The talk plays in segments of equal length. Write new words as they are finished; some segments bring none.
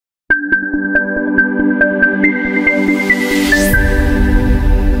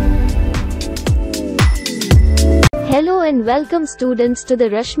and welcome students to the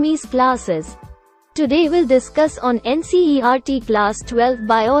Rashmi's classes. Today we'll discuss on NCERT Class 12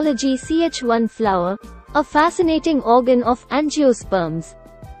 Biology CH1 flower, a fascinating organ of angiosperms.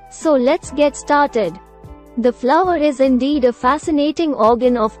 So let's get started. The flower is indeed a fascinating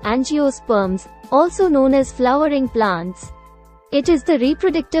organ of angiosperms, also known as flowering plants. It is the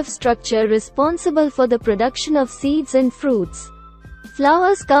reproductive structure responsible for the production of seeds and fruits.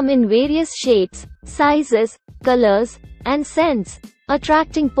 Flowers come in various shapes, sizes, colors, and scents,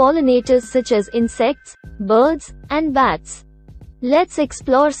 attracting pollinators such as insects, birds, and bats. Let's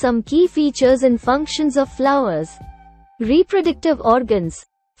explore some key features and functions of flowers. Reproductive organs.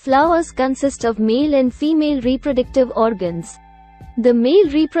 Flowers consist of male and female reproductive organs. The male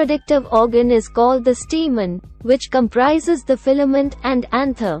reproductive organ is called the stamen, which comprises the filament and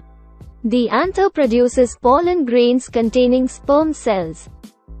anther. The anther produces pollen grains containing sperm cells.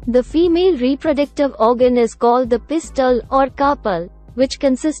 The female reproductive organ is called the pistil or carpel, which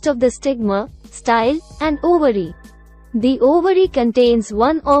consists of the stigma, style, and ovary. The ovary contains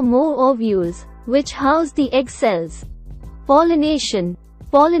one or more ovules, which house the egg cells. Pollination.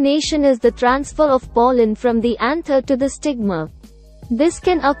 Pollination is the transfer of pollen from the anther to the stigma. This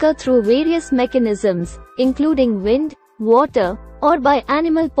can occur through various mechanisms, including wind, water, or by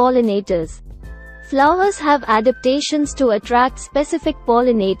animal pollinators. Flowers have adaptations to attract specific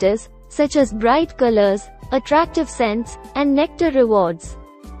pollinators, such as bright colors, attractive scents, and nectar rewards.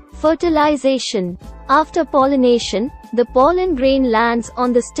 Fertilization. After pollination, the pollen grain lands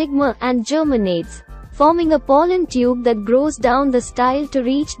on the stigma and germinates, forming a pollen tube that grows down the style to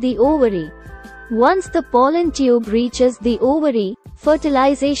reach the ovary. Once the pollen tube reaches the ovary,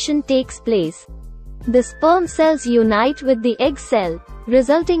 fertilization takes place. The sperm cells unite with the egg cell,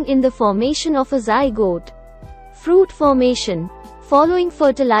 resulting in the formation of a zygote. Fruit formation. Following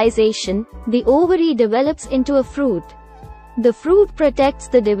fertilization, the ovary develops into a fruit. The fruit protects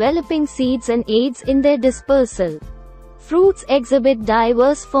the developing seeds and aids in their dispersal. Fruits exhibit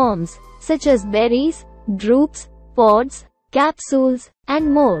diverse forms, such as berries, drupes, pods, capsules,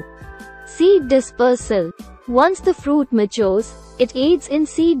 and more. Seed dispersal. Once the fruit matures, it aids in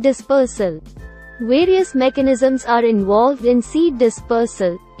seed dispersal. Various mechanisms are involved in seed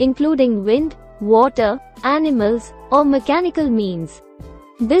dispersal, including wind, water, animals, or mechanical means.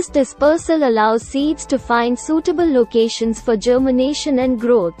 This dispersal allows seeds to find suitable locations for germination and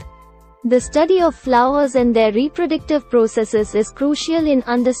growth. The study of flowers and their reproductive processes is crucial in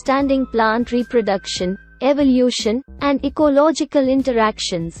understanding plant reproduction, evolution, and ecological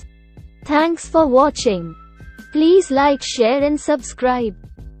interactions. Thanks for watching. Please like, share, and subscribe.